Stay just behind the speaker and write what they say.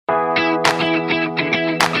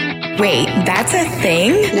Wait, that's a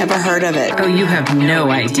thing? Never heard of it. Oh, you have no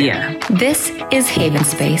idea. This is Haven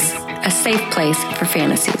Space, a safe place for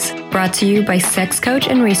fantasies. Brought to you by sex coach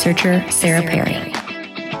and researcher Sarah Perry.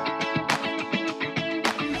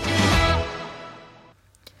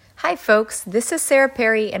 Hi folks, this is Sarah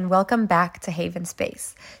Perry and welcome back to Haven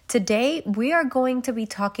Space. Today we are going to be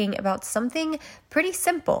talking about something pretty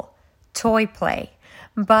simple, toy play.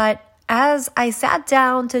 But as I sat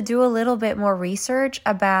down to do a little bit more research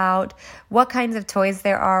about what kinds of toys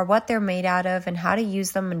there are, what they're made out of, and how to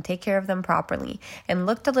use them and take care of them properly, and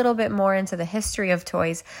looked a little bit more into the history of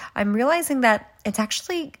toys, I'm realizing that it's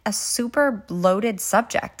actually a super loaded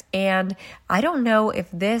subject. And I don't know if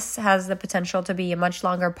this has the potential to be a much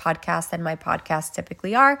longer podcast than my podcasts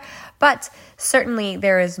typically are, but certainly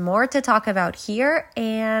there is more to talk about here,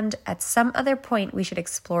 and at some other point we should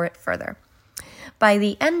explore it further. By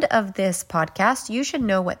the end of this podcast, you should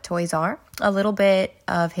know what toys are, a little bit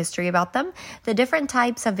of history about them, the different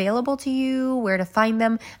types available to you, where to find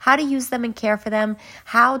them, how to use them and care for them,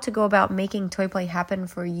 how to go about making toy play happen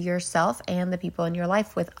for yourself and the people in your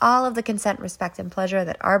life with all of the consent, respect, and pleasure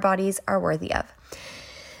that our bodies are worthy of.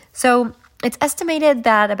 So it's estimated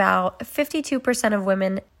that about 52% of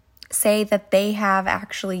women say that they have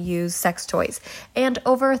actually used sex toys, and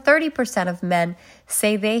over 30% of men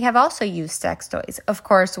say they have also used sex toys. Of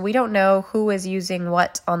course, we don't know who is using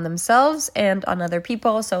what on themselves and on other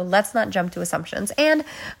people, so let's not jump to assumptions. And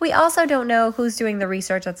we also don't know who's doing the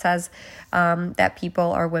research that says that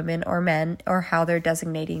people are women or men, or how they're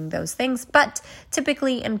designating those things. But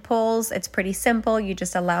typically in polls, it's pretty simple. You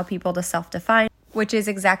just allow people to self-define, which is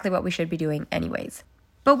exactly what we should be doing anyways.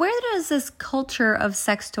 But where does this culture of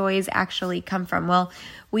sex toys actually come from? Well,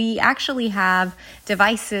 we actually have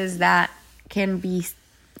devices that can be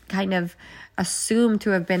kind of assumed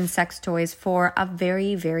to have been sex toys for a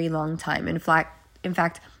very, very long time. In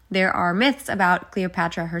fact, there are myths about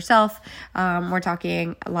Cleopatra herself. We're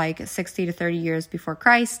talking like 60 to 30 years before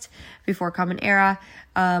Christ, before Common Era,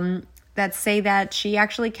 that say that she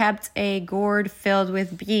actually kept a gourd filled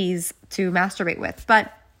with bees to masturbate with.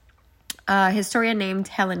 But a historian named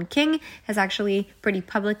Helen King has actually pretty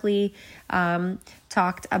publicly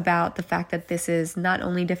talked about the fact that this is not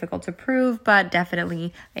only difficult to prove, but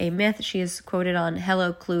definitely a myth. She is quoted on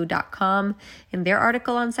helloclue.com in their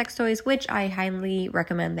article on sex toys, which I highly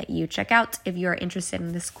recommend that you check out if you are interested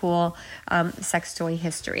in this cool sex toy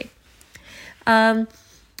history.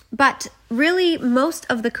 But really, most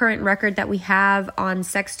of the current record that we have on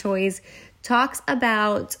sex toys talks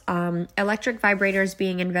about electric vibrators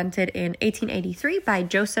being invented in 1883 by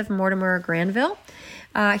Joseph Mortimer Granville.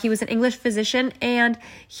 He was an English physician, and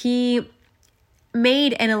he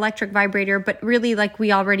made an electric vibrator, but really, like,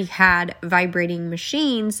 we already had vibrating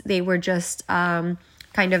machines. They were just kind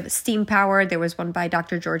of steam powered. There was one by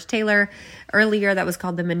Dr. George Taylor earlier that was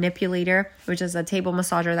called the Manipulator, which is a table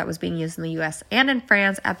massager that was being used in the US and in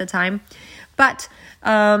France at the time. But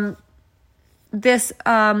this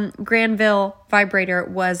Granville vibrator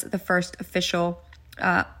was the first official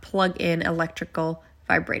plug-in electrical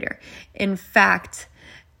vibrator. In fact,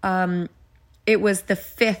 it was the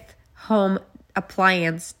fifth home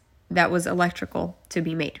appliance that was electrical to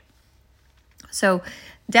be made. So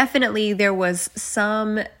definitely there was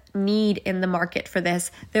some need in the market for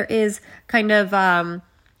this. There is kind of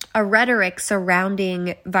a rhetoric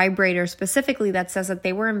surrounding vibrators specifically that says that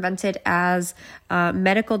they were invented as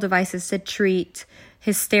medical devices to treat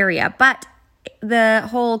hysteria. But the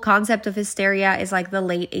whole concept of hysteria is like the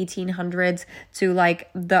late 1800s to like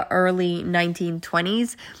the early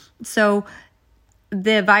 1920s. So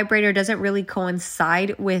the vibrator doesn't really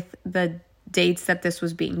coincide with the dates that this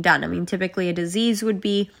was being done. I mean, typically a disease would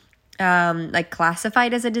be like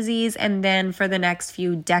classified as a disease, and then for the next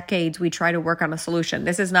few decades we try to work on a solution.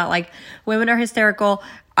 This is not like women are hysterical,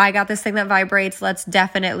 I got this thing that vibrates, let's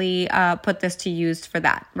definitely put this to use for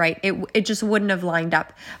that, right? It just wouldn't have lined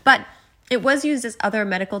up. But it was used as other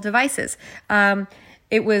medical devices.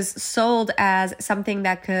 It was sold as something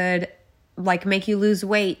that could like make you lose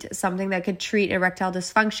weight, something that could treat erectile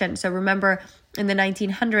dysfunction. So remember, in the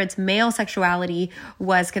 1900s, male sexuality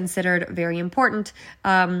was considered very important.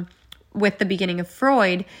 With the beginning of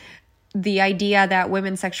Freud, the idea that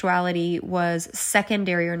women's sexuality was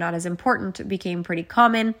secondary or not as important became pretty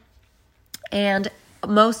common. And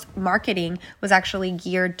most marketing was actually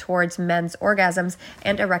geared towards men's orgasms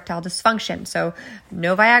and erectile dysfunction. So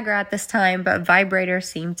no Viagra at this time, but vibrators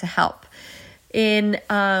seemed to help. By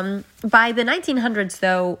the 1900s,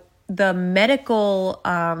 though, the medical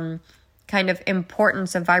kind of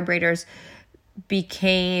importance of vibrators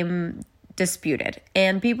became disputed,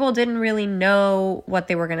 and people didn't really know what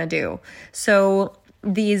they were going to do. So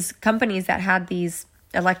these companies that had these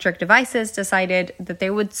electric devices decided that they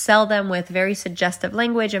would sell them with very suggestive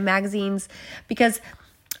language in magazines because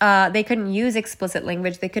they couldn't use explicit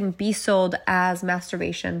language. They couldn't be sold as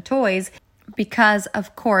masturbation toys because,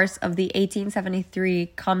 of course, of the 1873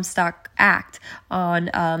 Comstock Act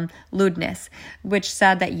on lewdness, which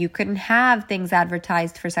said that you couldn't have things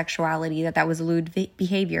advertised for sexuality, that was lewd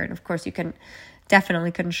behavior. And of course, you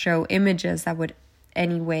definitely couldn't show images that would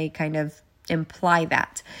anyway kind of imply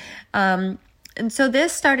that. And so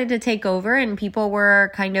this started to take over and people were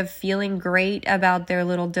kind of feeling great about their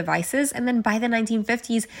little devices. And then by the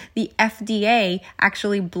 1950s, the FDA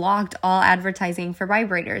actually blocked all advertising for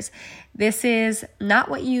vibrators. This is not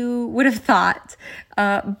what you would have thought,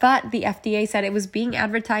 but the FDA said it was being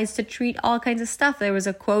advertised to treat all kinds of stuff. There was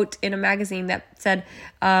a quote in a magazine that said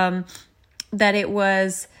that it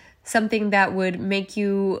was something that would make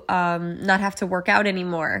you not have to work out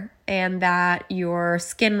anymore and that your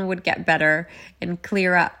skin would get better and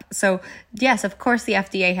clear up. So yes, of course the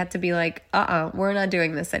FDA had to be like, we're not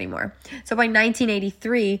doing this anymore. So by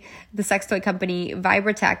 1983, the sex toy company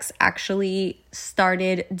Vibratex actually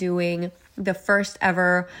started doing the first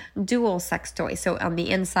ever dual sex toy. So on the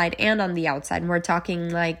inside and on the outside. And we're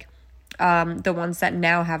talking like the ones that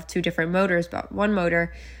now have two different motors, but one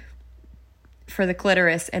motor for the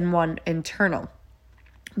clitoris and one internal.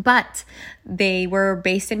 But they were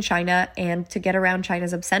based in China, and to get around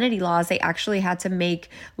China's obscenity laws, they actually had to make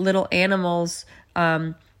little animals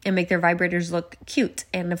and make their vibrators look cute.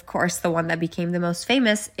 And of course, the one that became the most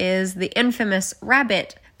famous is the infamous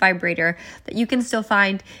rabbit vibrator that you can still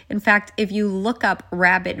find. In fact, if you look up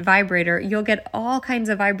rabbit vibrator, you'll get all kinds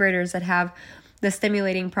of vibrators that have the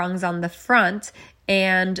stimulating prongs on the front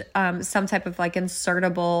and some type of like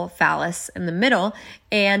insertable phallus in the middle.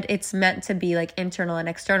 And it's meant to be like internal and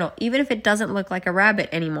external, even if it doesn't look like a rabbit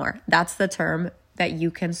anymore. That's the term that you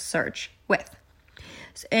can search with.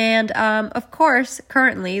 And of course,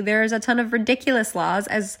 currently there's a ton of ridiculous laws.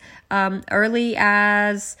 As early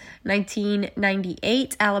as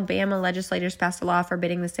 1998, Alabama legislators passed a law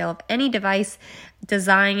forbidding the sale of any device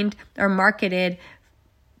designed or marketed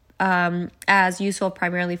as useful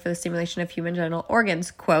primarily for the stimulation of human genital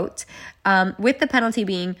organs, quote, with the penalty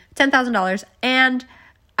being $10,000 and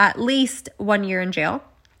at least 1 year in jail.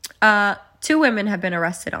 2 women have been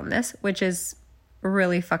arrested on this, which is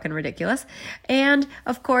really fucking ridiculous. And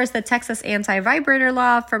of course, the Texas anti-vibrator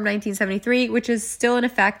law from 1973, which is still in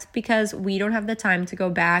effect because we don't have the time to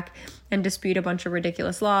go back and dispute a bunch of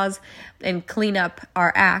ridiculous laws and clean up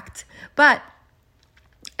our act. But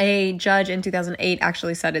a judge in 2008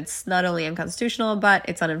 actually said it's not only unconstitutional, but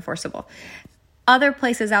it's unenforceable. Other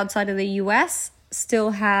places outside of the US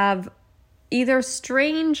still have either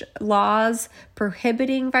strange laws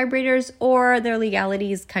prohibiting vibrators or their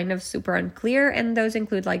legality is kind of super unclear. And those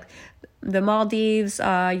include like the Maldives,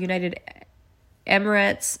 United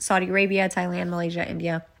Emirates, Saudi Arabia, Thailand, Malaysia,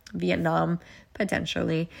 India, Vietnam,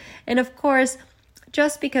 potentially. And of course,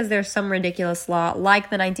 just because there's some ridiculous law like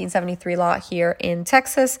the 1973 law here in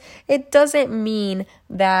Texas, it doesn't mean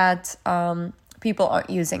that people aren't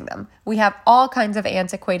using them. We have all kinds of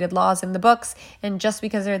antiquated laws in the books, and just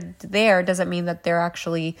because they're there doesn't mean that they're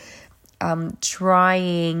actually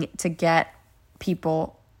trying to get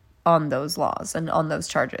people on those laws and on those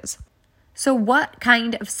charges. So what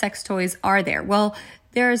kind of sex toys are there? Well,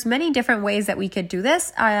 there's many different ways that we could do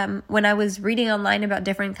this. When I was reading online about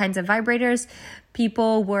different kinds of vibrators,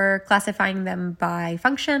 people were classifying them by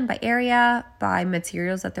function, by area, by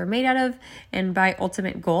materials that they're made out of, and by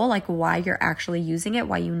ultimate goal, like why you're actually using it,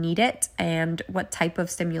 why you need it, and what type of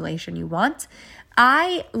stimulation you want.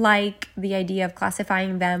 I like the idea of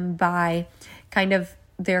classifying them by kind of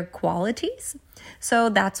their qualities. So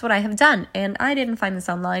that's what I have done. And I didn't find this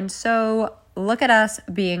online, so look at us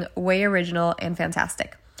being way original and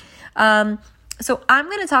fantastic. So I'm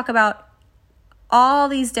going to talk about all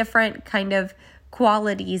these different kind of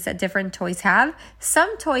qualities that different toys have.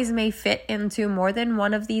 Some toys may fit into more than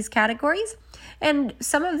one of these categories, and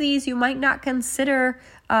some of these you might not consider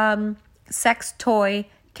sex toy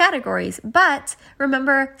categories. But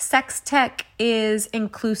remember, sex tech is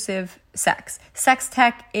inclusive sex. Sex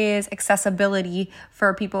tech is accessibility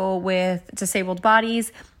for people with disabled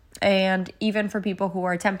bodies, and even for people who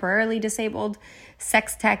are temporarily disabled.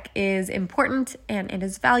 Sex tech is important and it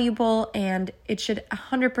is valuable, and it should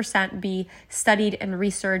 100% be studied and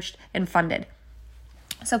researched and funded.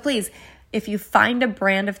 So please, if you find a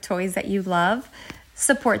brand of toys that you love,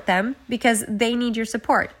 support them because they need your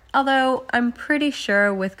support. Although I'm pretty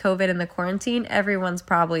sure with COVID and the quarantine, everyone's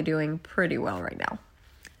probably doing pretty well right now.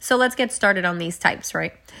 So let's get started on these types,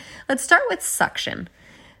 right? Let's start with suction.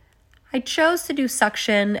 I chose to do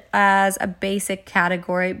suction as a basic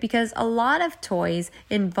category because a lot of toys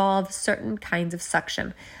involve certain kinds of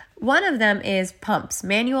suction. One of them is pumps,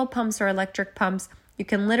 manual pumps or electric pumps. You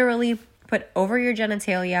can literally put over your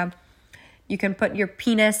genitalia. You can put your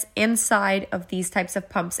penis inside of these types of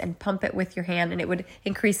pumps and pump it with your hand, and it would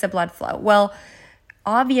increase the blood flow. Well,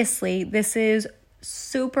 obviously, this is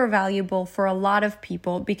super valuable for a lot of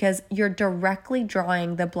people because you're directly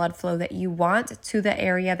drawing the blood flow that you want to the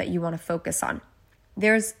area that you want to focus on.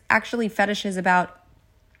 There's actually fetishes about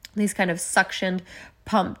these kind of suctioned,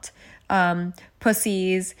 pumped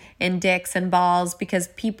pussies and dicks and balls because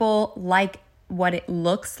people like what it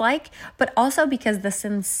looks like, but also because the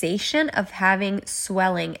sensation of having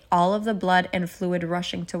swelling, all of the blood and fluid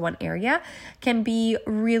rushing to one area can be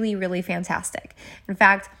really, really fantastic. In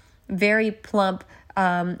fact, very plump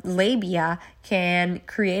labia can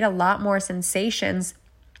create a lot more sensations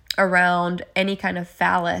around any kind of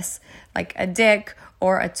phallus, like a dick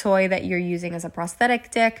or a toy that you're using as a prosthetic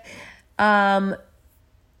dick. It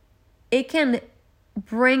can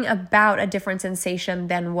bring about a different sensation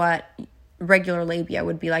than what regular labia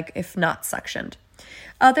would be like if not suctioned.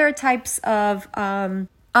 Other types of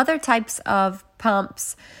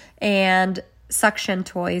pumps and suction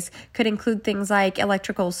toys could include things like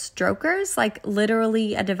electrical strokers, like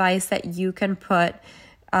literally a device that you can put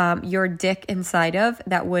your dick inside of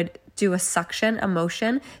that would do a suction, a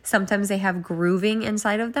motion. Sometimes they have grooving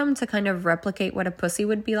inside of them to kind of replicate what a pussy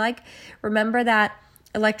would be like. Remember that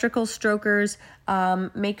electrical strokers,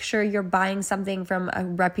 make sure you're buying something from a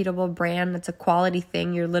reputable brand that's a quality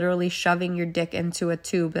thing. You're literally shoving your dick into a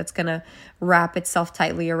tube that's going to wrap itself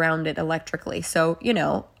tightly around it electrically. So,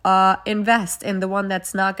 invest in the one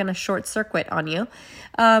that's not going to short circuit on you.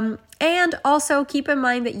 And also keep in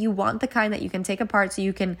mind that you want the kind that you can take apart so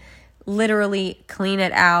you can literally clean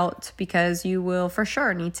it out, because you will for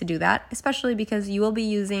sure need to do that, especially because you will be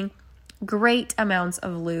using great amounts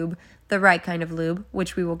of lube, the right kind of lube,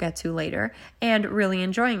 which we will get to later, and really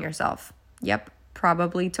enjoying yourself. Yep,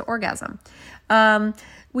 probably to orgasm.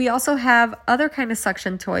 We also have other kind of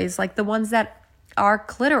suction toys, like the ones that are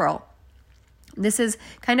clitoral. This is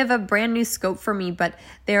kind of a brand new scope for me, but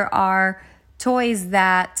there are toys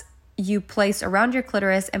that you place around your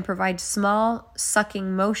clitoris and provide small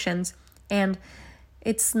sucking motions, and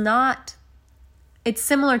it's similar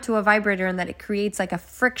to a vibrator in that it creates like a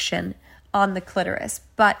friction on the clitoris,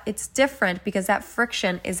 but it's different because that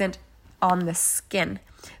friction isn't on the skin.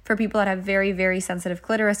 For people that have very, very sensitive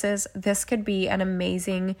clitorises, this could be an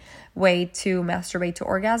amazing way to masturbate to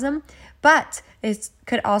orgasm, but it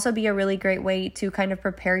could also be a really great way to kind of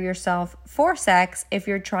prepare yourself for sex if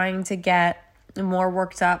you're trying to get more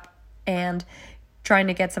worked up and trying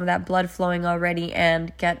to get some of that blood flowing already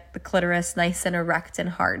and get the clitoris nice and erect and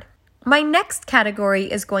hard. My next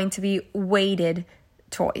category is going to be weighted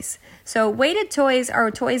toys. So weighted toys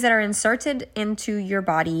are toys that are inserted into your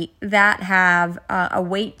body that have a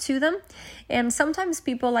weight to them. And sometimes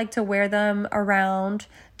people like to wear them around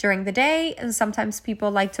during the day, and sometimes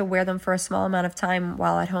people like to wear them for a small amount of time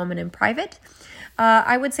while at home and in private.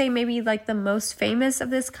 I would say maybe like the most famous of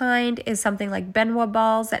this kind is something like Benoit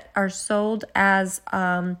balls that are sold as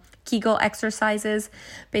Kegel exercises.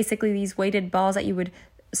 Basically these weighted balls that you would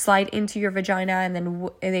slide into your vagina, and then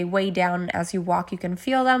they weigh down as you walk. You can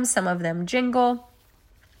feel them. Some of them jingle.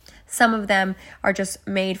 Some of them are just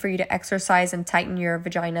made for you to exercise and tighten your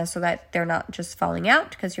vagina so that they're not just falling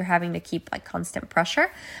out because you're having to keep like constant pressure.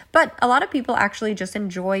 But a lot of people actually just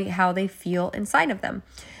enjoy how they feel inside of them.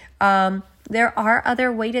 There are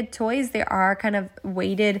other weighted toys. There are kind of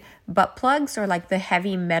weighted butt plugs, or like the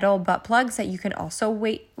heavy metal butt plugs that you can also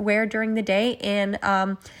wear during the day. In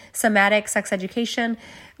somatic sex education,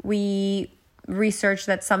 we research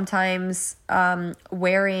that sometimes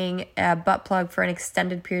wearing a butt plug for an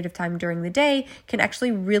extended period of time during the day can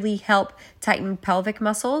actually really help tighten pelvic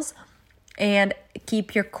muscles and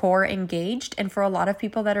keep your core engaged. And for a lot of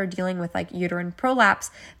people that are dealing with like uterine prolapse,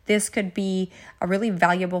 this could be a really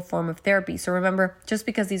valuable form of therapy. So remember, just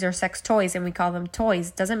because these are sex toys and we call them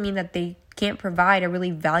toys doesn't mean that they can't provide a really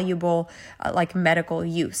valuable like medical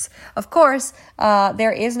use. Of course,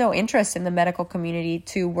 there is no interest in the medical community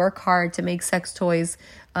to work hard to make sex toys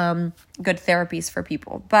good therapies for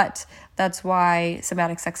people. But that's why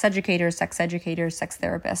somatic sex educators, sex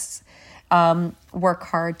therapists work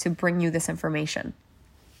hard to bring you this information.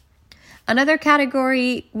 Another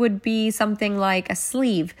category would be something like a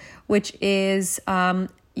sleeve, which is,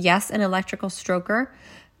 yes, an electric stroker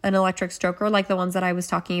like the ones that I was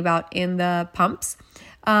talking about in the pumps.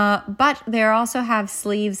 But there also have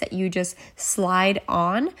sleeves that you just slide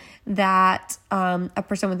on that a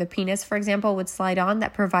person with a penis, for example, would slide on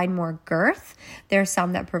that provide more girth. There are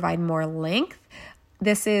some that provide more length.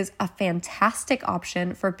 This is a fantastic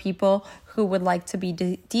option for people who would like to be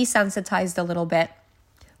desensitized a little bit.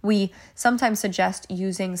 We sometimes suggest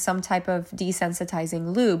using some type of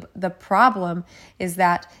desensitizing lube. The problem is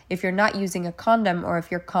that if you're not using a condom, or if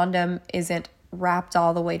your condom isn't wrapped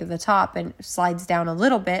all the way to the top and slides down a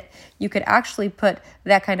little bit, you could actually put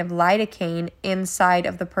that kind of lidocaine inside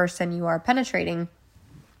of the person you are penetrating,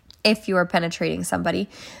 if you are penetrating somebody.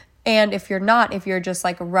 And if you're not, if you're just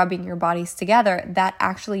like rubbing your bodies together, that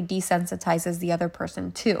actually desensitizes the other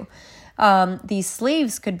person too. These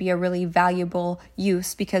sleeves could be a really valuable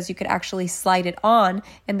use because you could actually slide it on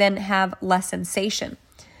and then have less sensation.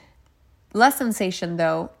 Less sensation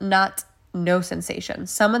though, not no sensation.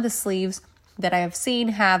 Some of the sleeves that I have seen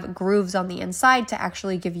have grooves on the inside to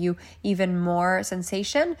actually give you even more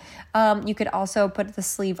sensation. You could also put the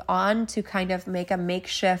sleeve on to kind of make a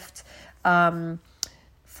makeshift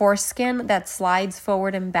foreskin that slides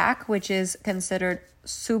forward and back, which is considered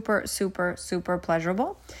super, super, super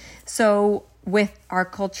pleasurable. So with our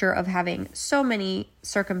culture of having so many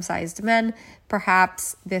circumcised men,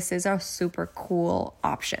 perhaps this is a super cool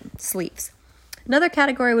option, sleeves. Another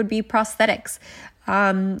category would be prosthetics.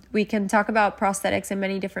 We can talk about prosthetics in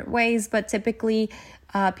many different ways, but typically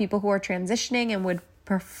people who are transitioning and would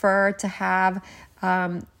prefer to have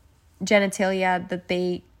genitalia that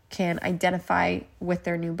they can identify with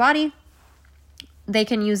their new body, they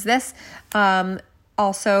can use this.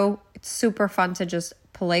 Also, it's super fun to just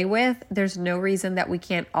play with. There's no reason that we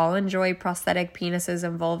can't all enjoy prosthetic penises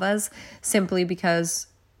and vulvas simply because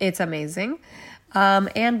it's amazing.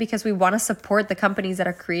 And because we want to support the companies that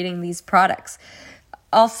are creating these products.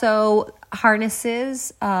 Also,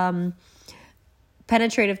 harnesses,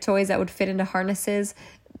 penetrative toys that would fit into harnesses,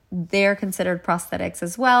 they're considered prosthetics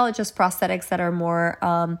as well, just prosthetics that are more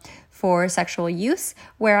for sexual use,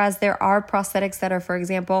 whereas there are prosthetics that are, for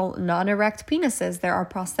example, non-erect penises. There are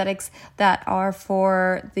prosthetics that are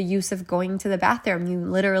for the use of going to the bathroom. You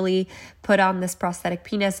literally put on this prosthetic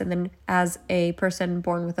penis, and then as a person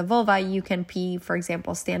born with a vulva, you can pee, for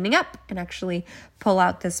example, standing up and actually pull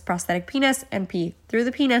out this prosthetic penis and pee through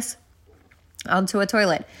the penis onto a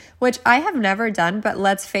toilet, which I have never done, but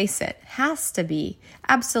let's face it,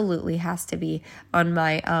 absolutely has to be on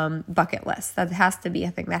my bucket list. That has to be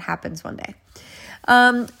a thing that happens one day.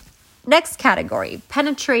 Next category,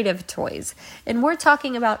 penetrative toys. And we're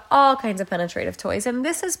talking about all kinds of penetrative toys. And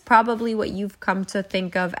this is probably what you've come to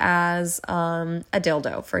think of as a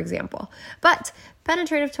dildo, for example. But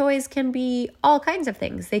penetrative toys can be all kinds of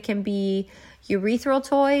things. They can be urethral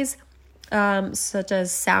toys, such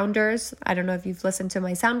as sounders. I don't know if you've listened to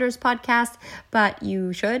my sounders podcast, but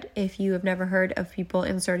you should if you have never heard of people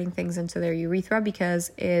inserting things into their urethra,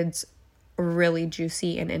 because it's really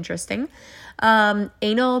juicy and interesting.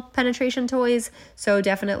 Anal penetration toys, so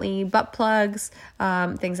definitely butt plugs,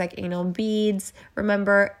 things like anal beads.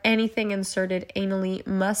 Remember, anything inserted anally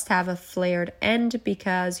must have a flared end,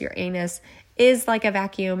 because your anus is like a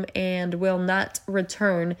vacuum and will not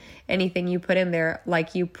return anything you put in there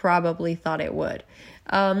like you probably thought it would.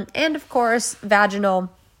 And of course,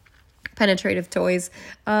 vaginal penetrative toys.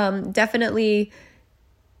 Definitely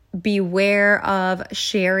beware of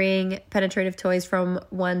sharing penetrative toys from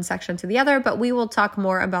one section to the other, but we will talk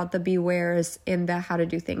more about the bewares in the how to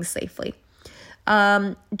do things safely.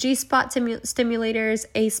 G-spot stimulators,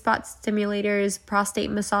 A-spot stimulators, prostate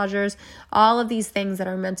massagers, all of these things that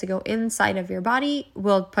are meant to go inside of your body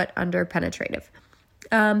will put under penetrative.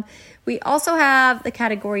 We also have the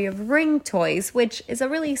category of ring toys, which is a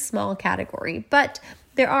really small category, but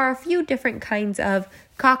there are a few different kinds of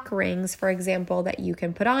cock rings, for example, that you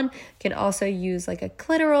can put on. You can also use like a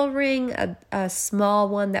clitoral ring, a small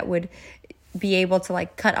one that would be able to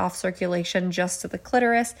like cut off circulation just to the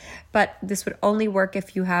clitoris, but this would only work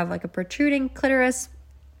if you have like a protruding clitoris.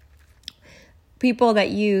 People that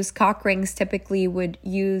use cock rings typically would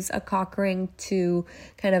use a cock ring to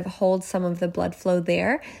kind of hold some of the blood flow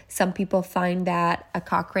there. Some people find that a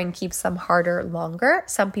cock ring keeps them harder longer.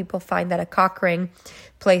 Some people find that a cock ring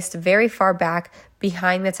placed very far back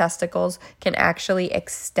behind the testicles can actually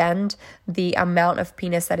extend the amount of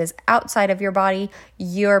penis that is outside of your body.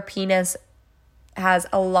 Your penis has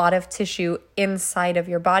a lot of tissue inside of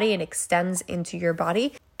your body and extends into your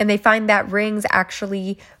body. And they find that rings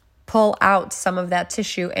actually pull out some of that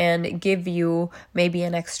tissue and give you maybe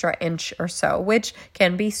an extra inch or so, which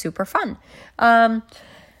can be super fun.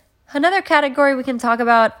 Another category we can talk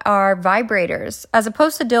about are vibrators. As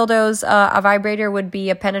opposed to dildos, a vibrator would be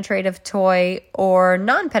a penetrative toy or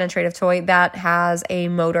non-penetrative toy that has a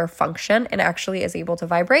motor function and actually is able to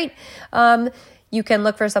vibrate. You can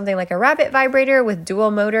look for something like a rabbit vibrator with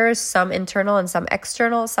dual motors, some internal and some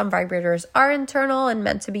external. Some vibrators are internal and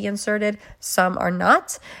meant to be inserted, some are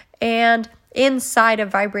not. And inside of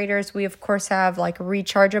vibrators, we of course have like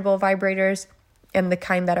rechargeable vibrators and the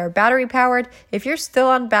kind that are battery powered. If you're still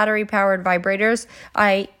on battery powered vibrators,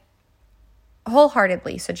 I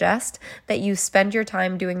wholeheartedly suggest that you spend your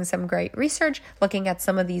time doing some great research, looking at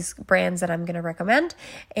some of these brands that I'm going to recommend,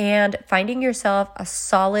 and finding yourself a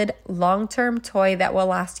solid long-term toy that will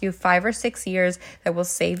last you 5 or 6 years, that will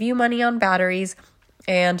save you money on batteries,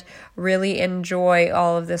 and really enjoy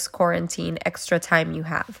all of this quarantine extra time you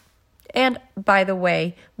have. And by the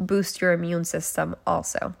way, boost your immune system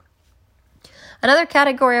also. Another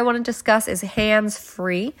category I want to discuss is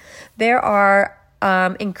hands-free. There are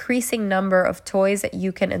increasing number of toys that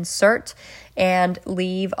you can insert and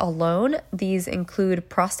leave alone. These include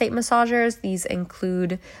prostate massagers. These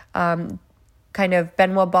include kind of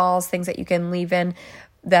Benoit balls, things that you can leave in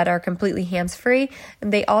that are completely hands-free.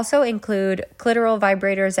 And they also include clitoral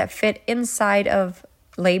vibrators that fit inside of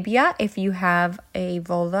labia if you have a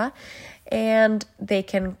vulva, and they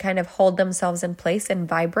can kind of hold themselves in place and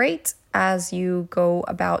vibrate as you go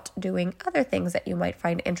about doing other things that you might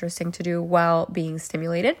find interesting to do while being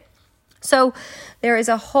stimulated. So there is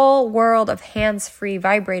a whole world of hands-free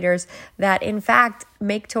vibrators that in fact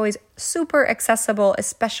make toys super accessible,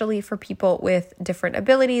 especially for people with different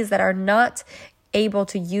abilities that are not able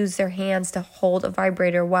to use their hands to hold a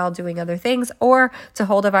vibrator while doing other things, or to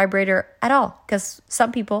hold a vibrator at all, because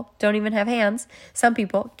some people don't even have hands. Some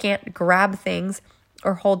people can't grab things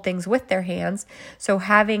or hold things with their hands. So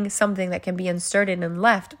having something that can be inserted and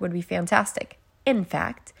left would be fantastic. In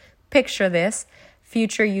fact, picture this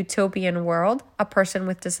future utopian world. A person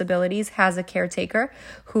with disabilities has a caretaker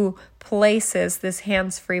who places this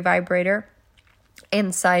hands-free vibrator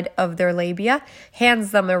inside of their labia,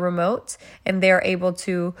 hands them a remote, and they're able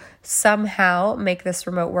to somehow make this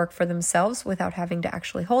remote work for themselves without having to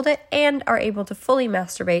actually hold it, and are able to fully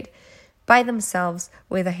masturbate by themselves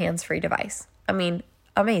with a hands-free device. I mean,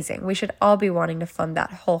 amazing. We should all be wanting to fund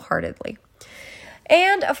that wholeheartedly.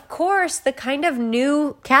 And of course, the kind of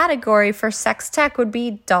new category for sex tech would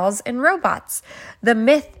be dolls and robots. The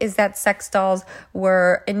myth is that sex dolls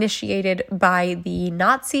were initiated by the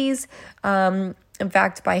Nazis, in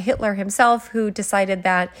fact, by Hitler himself, who decided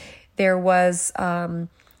that there was a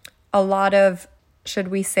lot of, should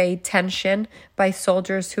we say, tension by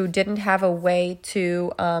soldiers who didn't have a way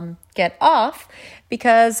to get off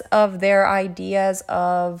because of their ideas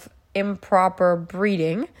of improper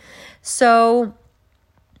breeding. So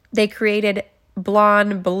they created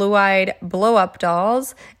blonde, blue-eyed blow-up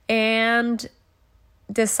dolls and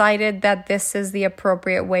decided that this is the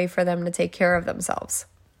appropriate way for them to take care of themselves.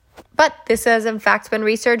 But this has in fact been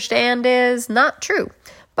researched and is not true,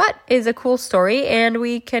 but is a cool story, and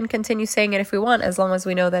we can continue saying it if we want, as long as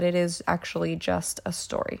we know that it is actually just a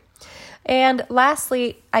story. And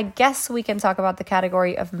lastly, I guess we can talk about the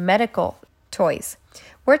category of medical toys.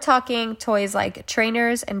 We're talking toys like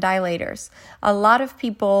trainers and dilators. A lot of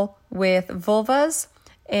people with vulvas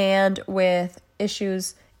and with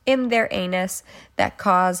issues in their anus that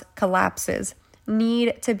cause collapses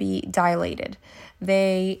need to be dilated.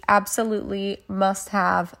 They absolutely must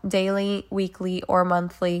have daily, weekly, or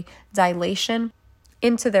monthly dilation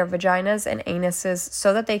into their vaginas and anuses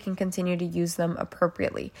so that they can continue to use them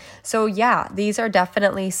appropriately. So yeah, these are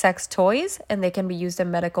definitely sex toys and they can be used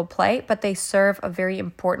in medical play, but they serve a very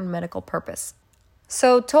important medical purpose.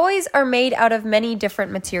 So toys are made out of many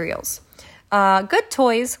different materials. Good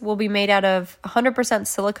toys will be made out of 100%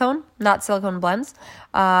 silicone, not silicone blends,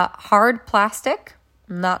 hard plastic,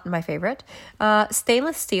 not my favorite,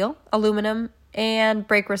 stainless steel, aluminum, and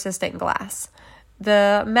break-resistant glass.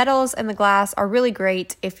 The metals and the glass are really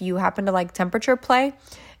great if you happen to like temperature play,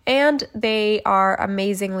 and they are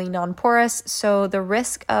amazingly non-porous, so the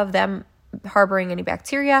risk of them harboring any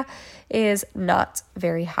bacteria is not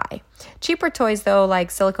very high. Cheaper toys, though,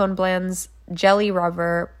 like silicone blends, jelly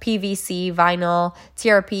rubber, PVC, vinyl,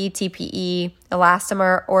 TRP, TPE,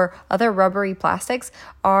 elastomer, or other rubbery plastics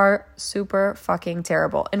are super fucking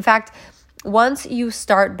terrible. In fact, once you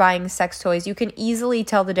start buying sex toys, you can easily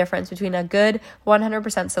tell the difference between a good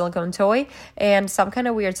 100% silicone toy and some kind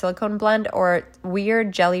of weird silicone blend or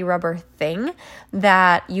weird jelly rubber thing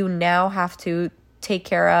that you now have to take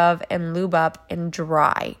care of and lube up and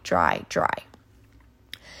dry.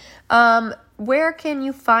 Where can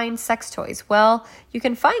you find sex toys? Well, you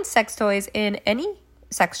can find sex toys in any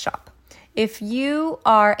sex shop. If you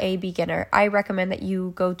are a beginner, I recommend that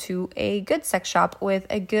you go to a good sex shop with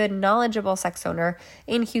a good, knowledgeable sex owner.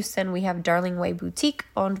 In Houston, we have Darling Way Boutique,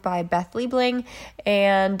 owned by Beth Liebling,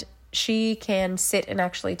 and she can sit and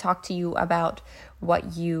actually talk to you about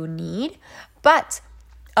what you need. But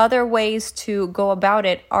other ways to go about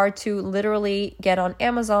it are to literally get on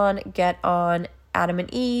Amazon, get on Adam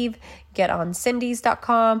and Eve, get on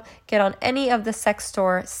Cindy's.com, get on any of the sex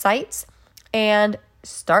store sites, and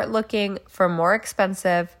start looking for more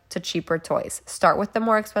expensive to cheaper toys. Start with the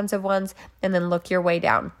more expensive ones and then look your way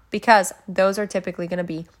down, because those are typically going to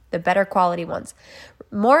be the better quality ones.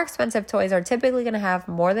 More expensive toys are typically going to have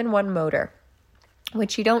more than one motor,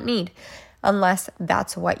 which you don't need unless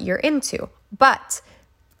that's what you're into. But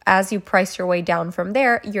as you price your way down from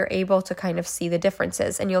there, you're able to kind of see the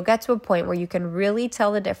differences, and you'll get to a point where you can really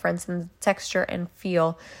tell the difference in the texture and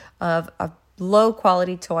feel of a low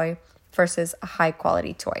quality toy versus a high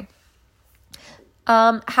quality toy.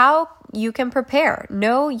 How you can prepare.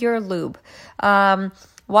 Know your lube.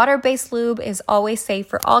 Water-based lube is always safe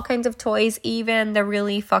for all kinds of toys, even the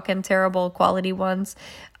really fucking terrible quality ones.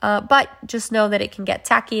 But just know that it can get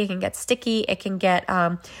tacky, it can get sticky, it can get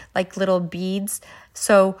like little beads.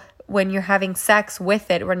 So when you're having sex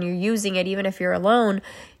with it, when you're using it, even if you're alone,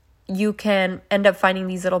 you can end up finding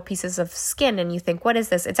these little pieces of skin and you think, what is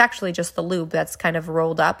this? It's actually just the lube that's kind of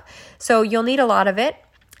rolled up. So you'll need a lot of it.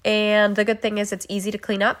 And the good thing is it's easy to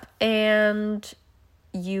clean up and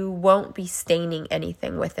you won't be staining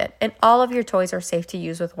anything with it. And all of your toys are safe to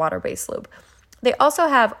use with water-based lube. They also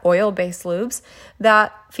have oil-based lubes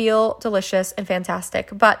that feel delicious and fantastic,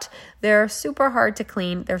 but they're super hard to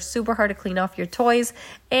clean. They're super hard to clean off your toys,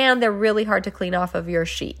 and they're really hard to clean off of your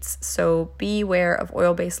sheets. So beware of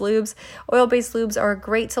oil-based lubes. Oil-based lubes are a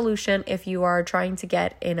great solution if you are trying to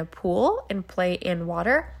get in a pool and play in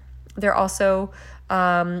water. They're also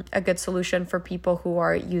a good solution for people who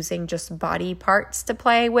are using just body parts to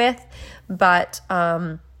play with, but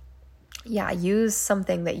use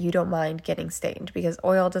something that you don't mind getting stained, because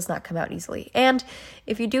oil does not come out easily. And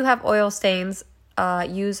if you do have oil stains,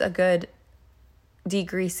 use a good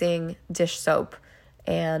degreasing dish soap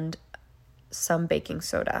and some baking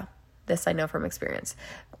soda. This I know from experience,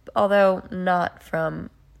 although not from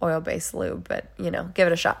oil-based lube, but give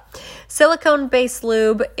it a shot. Silicone-based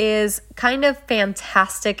lube is kind of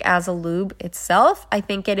fantastic as a lube itself. I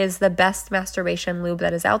think it is the best masturbation lube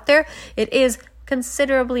that is out there. It is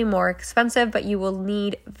considerably more expensive, but you will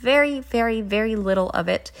need very, very, very little of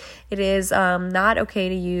it. It is not okay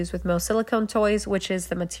to use with most silicone toys, which is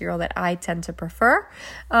the material that I tend to prefer.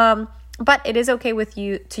 But it is okay with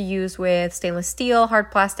you to use with stainless steel, hard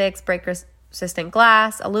plastics, break-resistant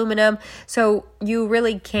glass, aluminum. So you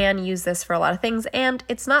really can use this for a lot of things, and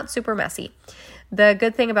it's not super messy. The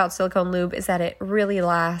good thing about silicone lube is that it really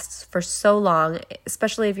lasts for so long,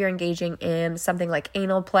 especially if you're engaging in something like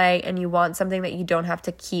anal play and you want something that you don't have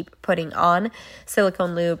to keep putting on.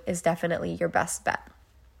 Silicone lube is definitely your best bet.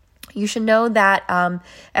 You should know that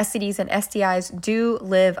STDs and STIs do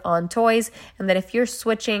live on toys, and that if you're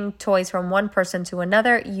switching toys from one person to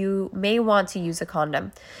another, you may want to use a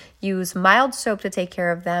condom. Use mild soap to take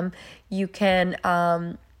care of them. You can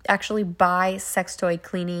actually buy sex toy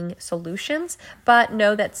cleaning solutions, but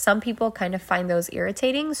know that some people kind of find those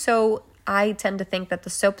irritating. So I tend to think that the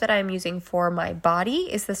soap that I'm using for my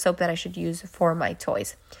body is the soap that I should use for my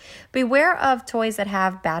toys. Beware of toys that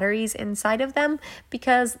have batteries inside of them,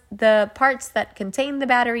 because the parts that contain the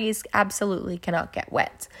batteries absolutely cannot get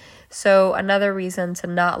wet. So another reason to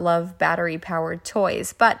not love battery-powered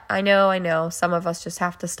toys. But I know, some of us just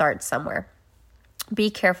have to start somewhere. Be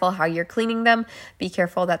careful how you're cleaning them. Be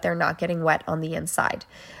careful that they're not getting wet on the inside.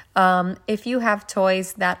 If you have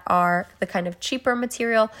toys that are the kind of cheaper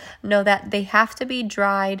material, know that they have to be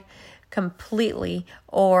dried completely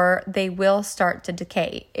or they will start to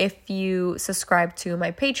decay. If you subscribe to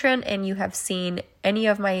my Patreon and you have seen any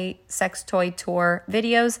of my sex toy tour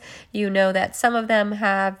videos, you know that some of them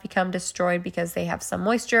have become destroyed because they have some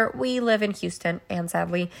moisture. We live in Houston, and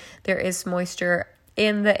sadly, there is moisture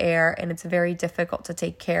in the air, and it's very difficult to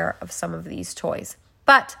take care of some of these toys.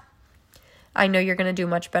 But I know you're going to do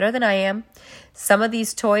much better than I am. Some of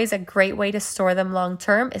these toys, a great way to store them long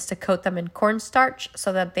term is to coat them in cornstarch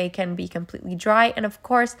so that they can be completely dry. And of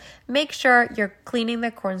course, make sure you're cleaning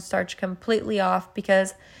the cornstarch completely off,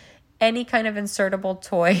 because any kind of insertable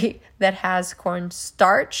toy that has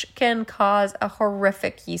cornstarch can cause a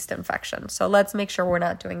horrific yeast infection. So let's make sure we're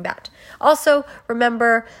not doing that. Also,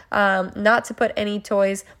 remember not to put any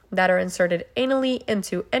toys that are inserted anally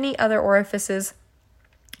into any other orifices,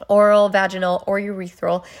 oral, vaginal, or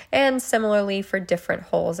urethral, and similarly for different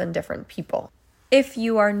holes and different people. If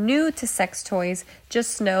you are new to sex toys,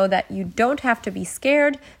 just know that you don't have to be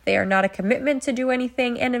scared. They are not a commitment to do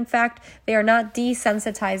anything, and in fact, they are not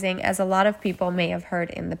desensitizing as a lot of people may have heard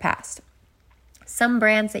in the past. Some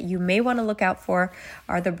brands that you may want to look out for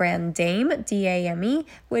are the brand Dame, D-A-M-E,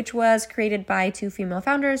 which was created by 2 female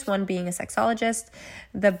founders, one being a sexologist.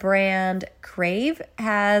 The brand Crave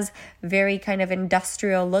has very kind of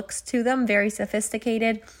industrial looks to them, very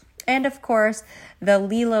sophisticated. And of course, the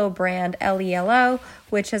Lelo brand, L-E-L-O,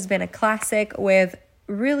 which has been a classic with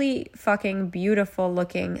really fucking beautiful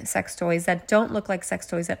looking sex toys that don't look like sex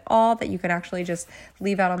toys at all, that you could actually just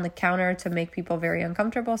leave out on the counter to make people very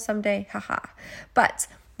uncomfortable someday. Haha. But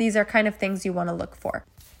these are kind of things you want to look for.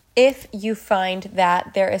 If you find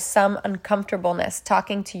that there is some uncomfortableness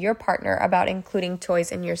talking to your partner about including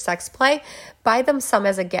toys in your sex play, buy them some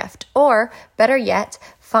as a gift. Or, better yet,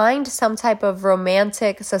 find some type of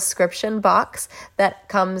romantic subscription box that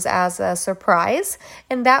comes as a surprise.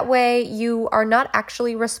 And that way you are not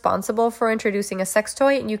actually responsible for introducing a sex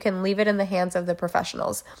toy, and you can leave it in the hands of the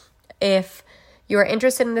professionals. If you are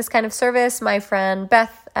interested in this kind of service, my friend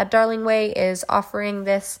Beth at Darling Way is offering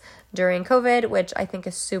this during COVID, which I think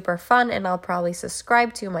is super fun, and I'll probably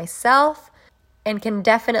subscribe to myself, and can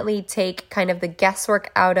definitely take kind of the guesswork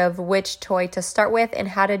out of which toy to start with and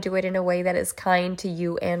how to do it in a way that is kind to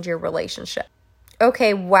you and your relationship.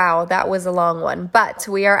 Okay, wow, that was a long one, but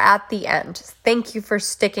we are at the end. Thank you for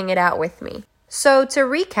sticking it out with me. So to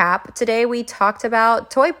recap, today we talked about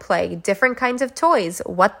toy play, different kinds of toys,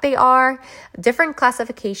 what they are, different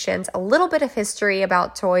classifications, a little bit of history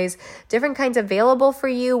about toys, different kinds available for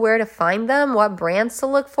you, where to find them, what brands to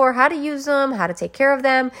look for, how to use them, how to take care of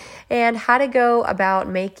them, and how to go about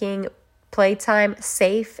making playtime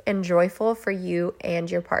safe and joyful for you and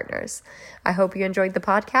your partners. I hope you enjoyed the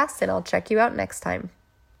podcast, and I'll check you out next time.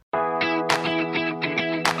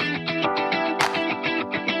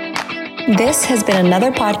 This has been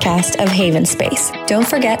another podcast of Haven Space. Don't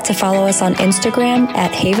forget to follow us on Instagram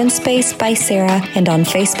at Haven Space by Sarah and on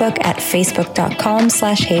Facebook at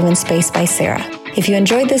facebook.com/Haven Space by Sarah. If you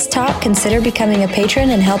enjoyed this talk, consider becoming a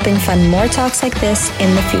patron and helping fund more talks like this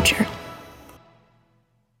in the future.